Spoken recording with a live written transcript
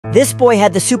This boy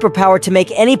had the superpower to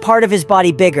make any part of his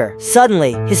body bigger.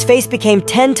 Suddenly, his face became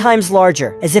 10 times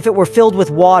larger, as if it were filled with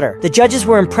water. The judges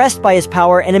were impressed by his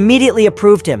power and immediately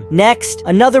approved him. Next,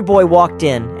 another boy walked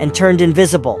in and turned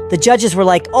invisible. The judges were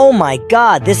like, "Oh my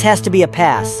God, this has to be a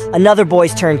pass." Another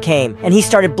boy's turn came, and he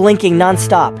started blinking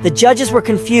non-stop. The judges were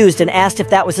confused and asked if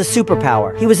that was a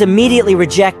superpower. He was immediately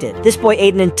rejected. This boy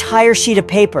ate an entire sheet of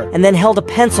paper and then held a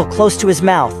pencil close to his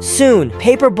mouth. Soon,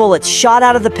 paper bullets shot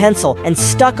out of the pencil and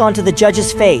stuck onto the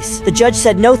judge's face. The judge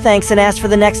said no thanks and asked for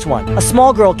the next one. A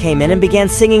small girl came in and began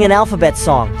singing an alphabet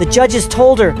song. The judges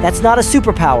told her that's not a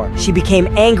superpower. She became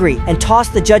angry and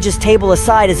tossed the judge's table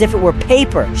aside as if it were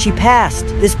paper. She passed.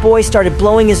 This boy started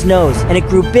blowing his nose, and it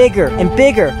grew bigger and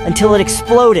bigger until it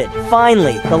exploded.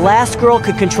 Finally, the last girl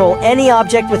could control any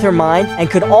object with her mind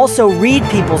and could also read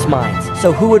people's minds.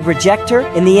 So who would reject her?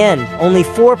 In the end, only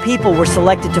 4 people were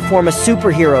selected to form a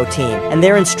superhero team, and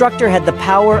their instructor had the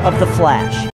power of the Flash.